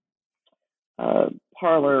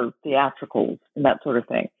parlor theatricals and that sort of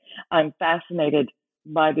thing. I'm fascinated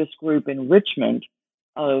by this group in Richmond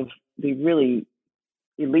of the really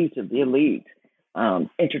elite of the elite,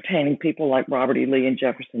 entertaining people like Robert E. Lee and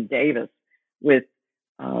Jefferson Davis with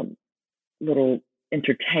little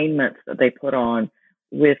entertainments that they put on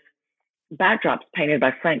with backdrops painted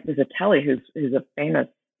by Frank Visitelli, who's a famous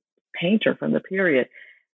painter from the period.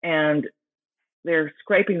 And they're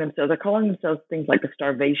scraping themselves, they're calling themselves things like the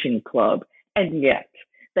Starvation Club, and yet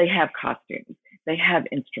they have costumes, they have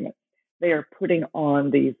instruments, they are putting on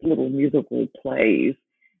these little musical plays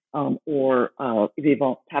or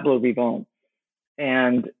tableau vivant,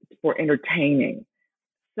 and for entertaining.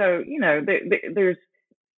 So, there's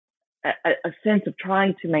a sense of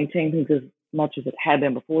trying to maintain things as much as it had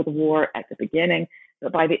been before the war at the beginning,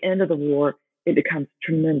 but by the end of the war, it becomes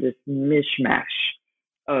tremendous mishmash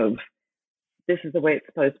of this is the way it's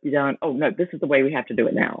supposed to be done. Oh, no, this is the way we have to do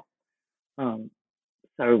it now.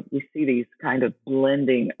 So we see these kind of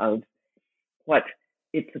blending of what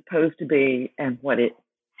it's supposed to be and what it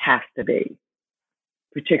has to be,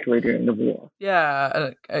 particularly during the war.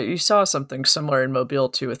 Yeah, you saw something similar in Mobile,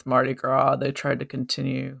 too, with Mardi Gras. They tried to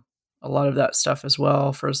continue a lot of that stuff as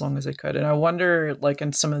well for as long as they could. And I wonder, like,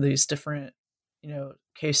 in some of these different,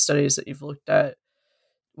 case studies that you've looked at,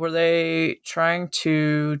 were they trying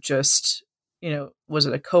to just, was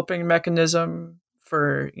it a coping mechanism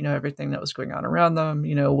for, everything that was going on around them?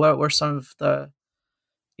 What were some of the,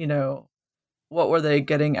 what were they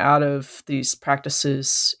getting out of these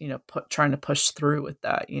practices, trying to push through with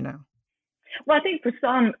that, Well, I think for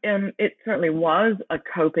some, it certainly was a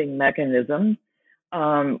coping mechanism.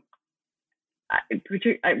 The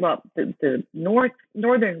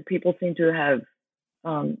northern people seem to have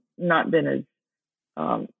not been as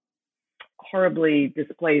horribly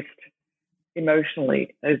displaced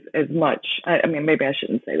emotionally as much. I mean, maybe I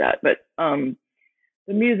shouldn't say that, but the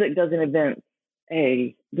music doesn't evince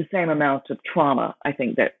the same amount of trauma, I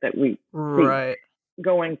think, that we right. see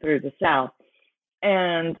going through the South.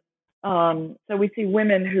 And so we see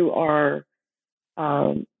women who are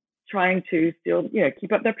trying to still,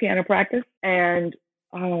 keep up their piano practice. And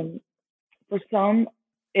for some,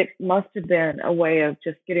 it must have been a way of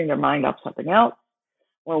just getting their mind off something else,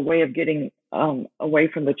 or a way of getting away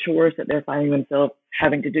from the chores that they're finding themselves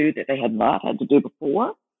having to do that they had not had to do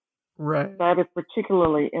before. Right. That is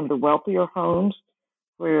particularly in the wealthier homes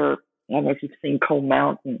where, I don't know if you've seen Coal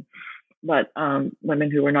Mountain, but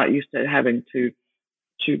women who are not used to having to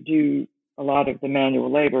do a lot of the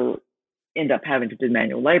manual labor end up having to do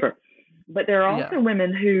manual labor. But there are also Yeah.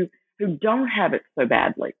 women who don't have it so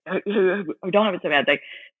badly, who don't have it so bad.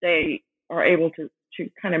 They are able to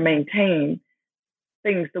kind of maintain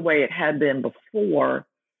things the way it had been before.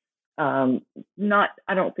 Not,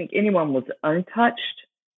 I don't think anyone was untouched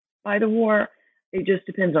by the war. It just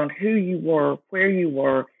depends on who you were, where you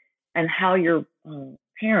were, and how your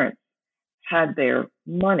parents had their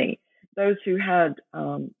money. Those who had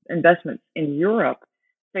investments in Europe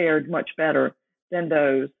fared much better than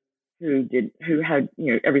those who had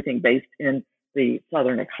everything based in the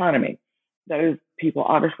Southern economy. Those people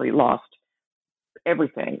obviously lost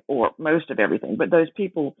everything or most of everything, but those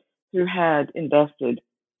people who had invested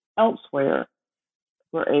elsewhere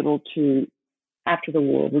were able to, after the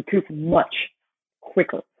war, recoup much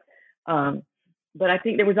quicker. But I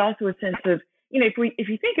think there was also a sense of, if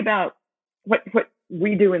you think about what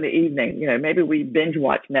we do in the evening, maybe we binge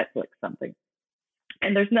watch Netflix something,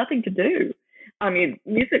 and there's nothing to do. I mean,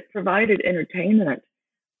 music provided entertainment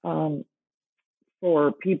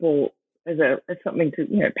for people as something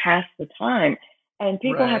to pass the time, and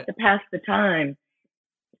people have to pass the time.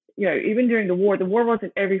 Even during the war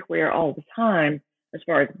wasn't everywhere all the time as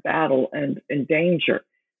far as battle and danger.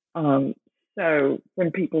 So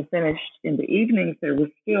when people finished in the evenings, there was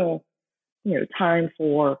still, time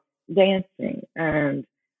for dancing and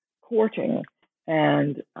courting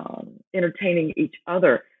and entertaining each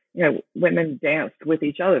other. Women danced with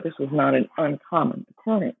each other. This was not an uncommon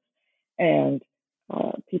occurrence. And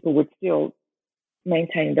people would still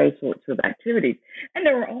maintain those sorts of activities. And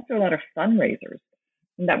there were also a lot of fundraisers.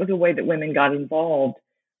 And that was a way that women got involved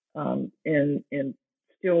in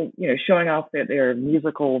still, showing off their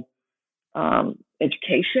musical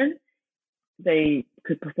education. They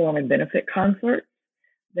could perform in benefit concerts.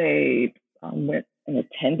 They went and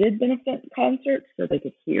attended benefit concerts so they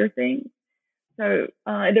could hear things. So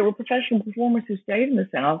there were professional performers who stayed in the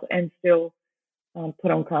South and still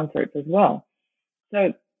put on concerts as well.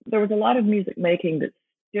 So there was a lot of music making that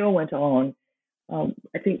still went on.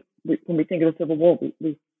 I think when we think of the Civil War,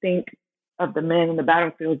 we think of the men in the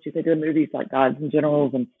battlefields. You think of movies like Gods and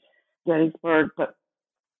Generals and Gettysburg, but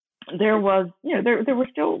there was, there were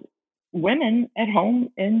still women at home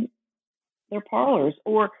in their parlors,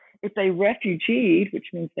 or if they refugeed, which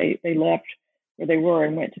means they left where they were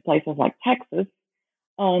and went to places like Texas,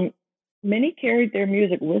 many carried their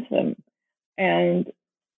music with them, and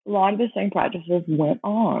a lot of the same practices went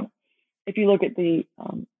on. If you look at the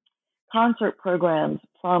concert programs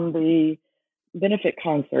from the benefit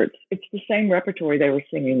concerts, it's the same repertory they were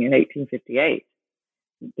singing in 1858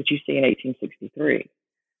 that you see in 1863.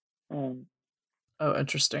 Oh,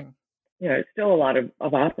 interesting. It's still a lot of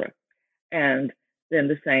opera, and then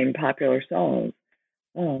the same popular songs.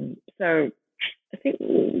 So I think,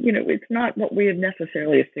 it's not what we had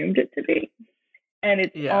necessarily assumed it to be, and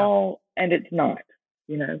it's and it's not,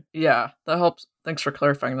 Yeah, that helps. Thanks for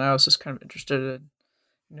clarifying that. I was just kind of interested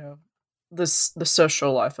in, the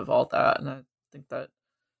social life of all that, and I think that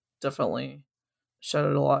definitely shed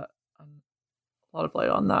a lot of light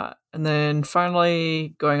on that. And then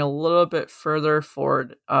finally, going a little bit further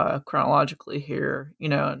forward chronologically here,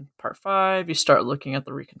 in part 5, you start looking at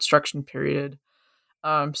the Reconstruction period.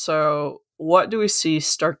 So what do we see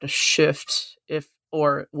start to shift,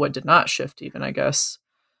 or what did not shift even, I guess,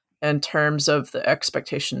 in terms of the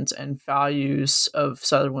expectations and values of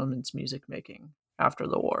Southern women's music making after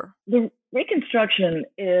the war? The Reconstruction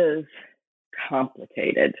is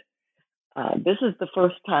complicated. This is the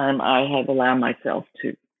first time I have allowed myself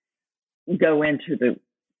to go into the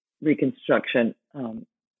Reconstruction.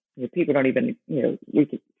 People don't even,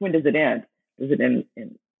 when does it end? Does it end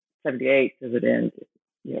in 78? Does it end?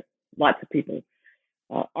 Lots of people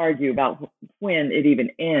argue about when it even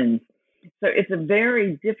ends. So it's a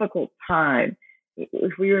very difficult time.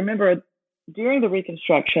 If we remember, during the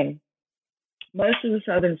Reconstruction, most of the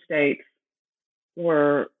Southern states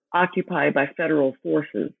were occupied by federal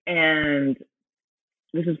forces. And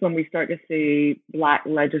this is when we start to see Black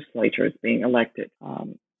legislatures being elected,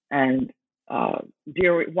 while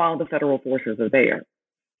the federal forces are there.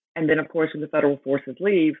 And then, of course, when the federal forces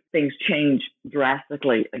leave, things change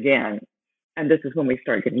drastically again. And this is when we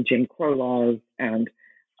start getting Jim Crow laws and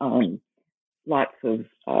lots of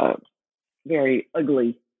very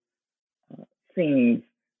ugly scenes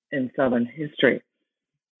in Southern history.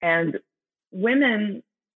 And women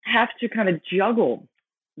have to kind of juggle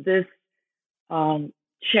this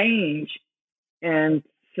change in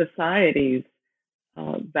society's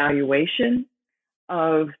valuation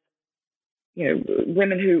of,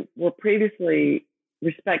 women who were previously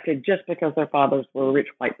respected just because their fathers were rich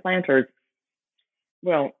white planters.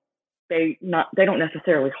 Well, they don't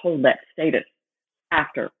necessarily hold that status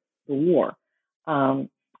after the war,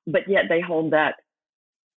 but yet they hold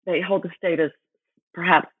the status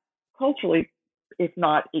perhaps culturally, if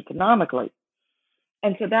not economically,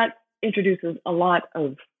 and so that introduces a lot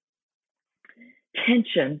of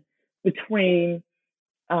tension between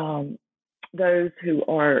those who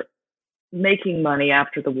are making money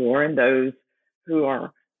after the war and those who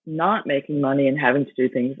are not making money and having to do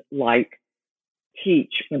things like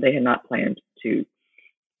teach when they had not planned to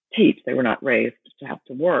teach. They were not raised to have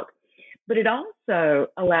to work. But it also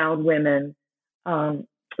allowed women, the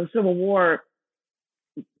Civil War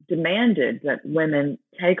demanded that women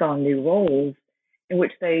take on new roles in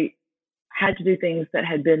which they had to do things that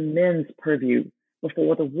had been men's purview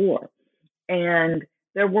before the war. And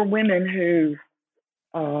there were women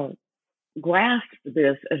who grasped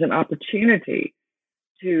this as an opportunity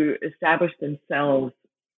to establish themselves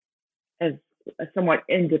as a somewhat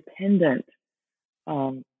independent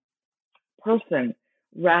person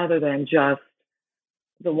rather than just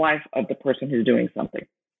the wife of the person who's doing something.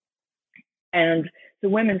 And so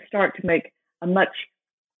women start to make a much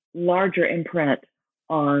larger imprint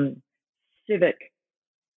on civic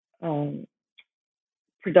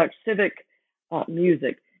civic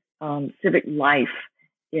music, civic life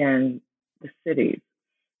in the cities.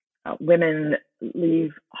 Women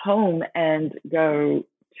leave home and go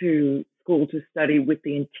to school to study with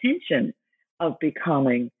the intention of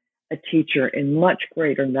becoming a teacher in much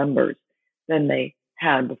greater numbers than they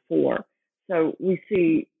had before. So we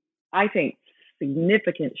see, I think,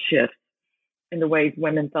 significant shifts in the ways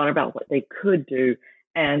women thought about what they could do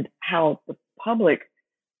and how the public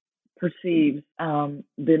perceives them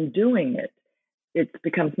doing it. It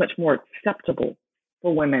becomes much more acceptable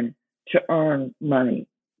for women to earn money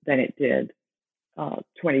than it did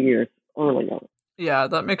 20 years earlier. Yeah,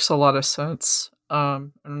 that makes a lot of sense.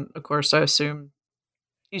 And of course, I assume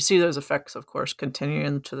you see those effects, of course, continuing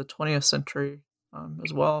into the 20th century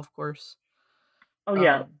as well, of course. Oh,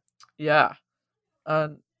 yeah. Yeah.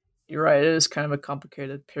 You're right. It is kind of a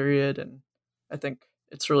complicated period. And I think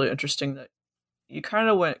it's really interesting that you kind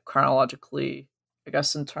of went chronologically, I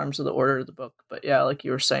guess, in terms of the order of the book. But yeah, like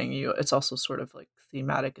you were saying, it's also sort of like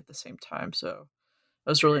thematic at the same time. So I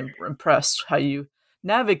was really impressed how you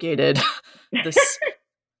navigated this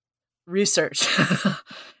research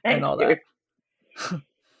and all that.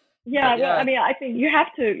 Yeah, well, I mean, I think you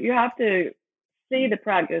have to see the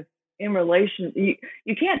practice in relation.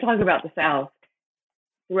 You can't talk about the South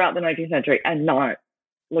throughout the 19th century and not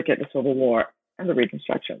look at the Civil War and the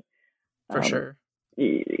Reconstruction. For sure.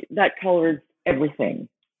 That colors everything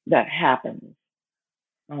that happens.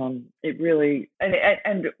 It really,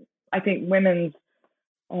 and I think women's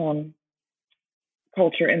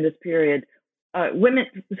culture in this period,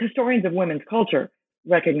 historians of women's culture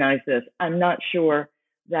recognize this. I'm not sure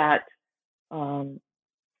that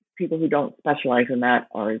people who don't specialize in that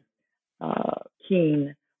are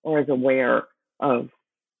keen or as aware of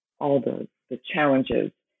all the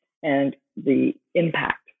challenges and the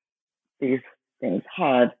impact these things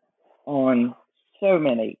had on so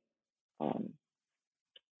many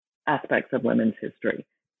aspects of women's history.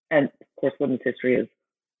 And of course, women's history is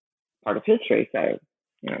part of history, so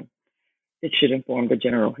it should inform the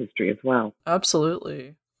general history as well.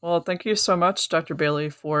 Absolutely. Well, thank you so much, Dr. Bailey,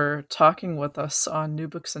 for talking with us on New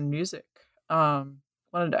Books and Music.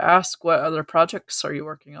 Wanted to ask, what other projects are you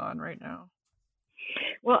working on right now?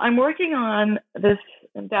 Well, I'm working on this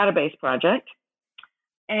database project,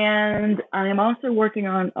 and I'm also working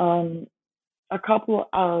on a couple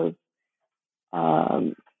of.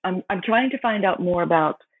 I'm trying to find out more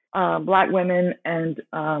about Black women and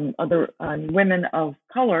other women of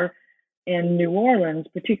color in New Orleans,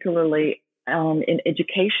 particularly in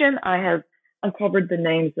education. I have uncovered the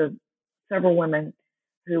names of several women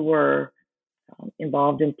who were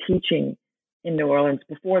involved in teaching in New Orleans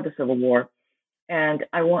before the Civil War, and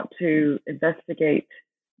I want to investigate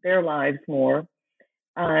their lives more.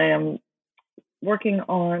 I am working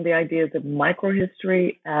on the ideas of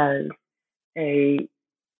microhistory as a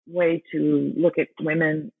way to look at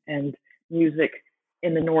women and music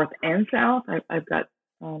in the North and South. I've got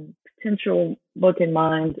potential book in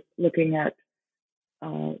mind looking at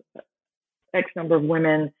X number of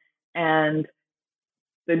women and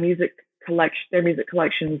their music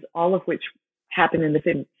collections, all of which happened in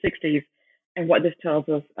the 60s, and what this tells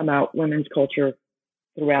us about women's culture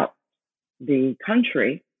throughout the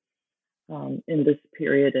country in this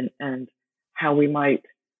period, and how we might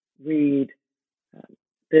read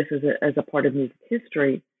this as a part of music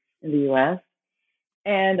history in the U.S.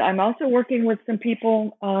 And I'm also working with some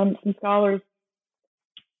people, some scholars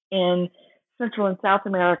in Central and South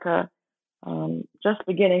America just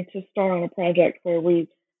beginning to start on a project where we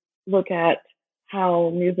look at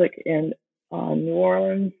how music in New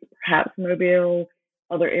Orleans, perhaps Mobile,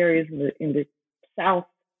 other areas in the south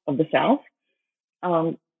of the South,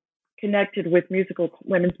 um, connected with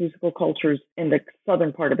women's musical cultures in the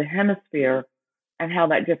southern part of the hemisphere, and how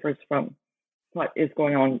that differs from what is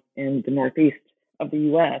going on in the northeast of the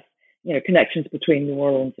U.S. Connections between New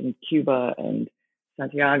Orleans and Cuba and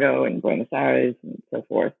Santiago and Buenos Aires and so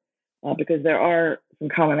forth, because there are some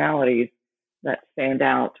commonalities that stand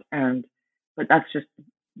out, but that's just the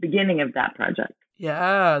beginning of that project.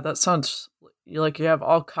 Yeah, that sounds like you have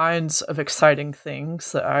all kinds of exciting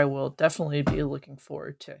things that I will definitely be looking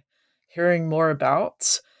forward to hearing more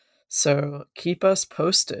about. So keep us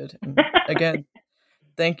posted. And again,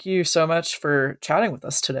 thank you so much for chatting with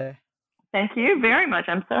us today. Thank you very much.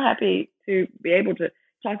 I'm so happy to be able to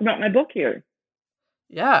talk about my book here.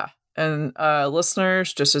 Yeah. And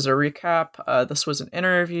listeners, just as a recap, this was an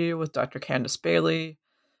interview with Dr. Candace Bailey,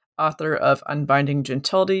 author of Unbinding,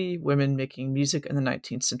 Gentility, Women Making Music in the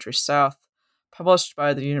 19th-Century South, published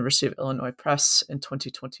by the University of Illinois Press in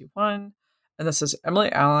 2021. And this is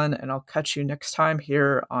Emily Allen, and I'll catch you next time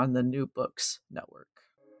here on the New Books Network.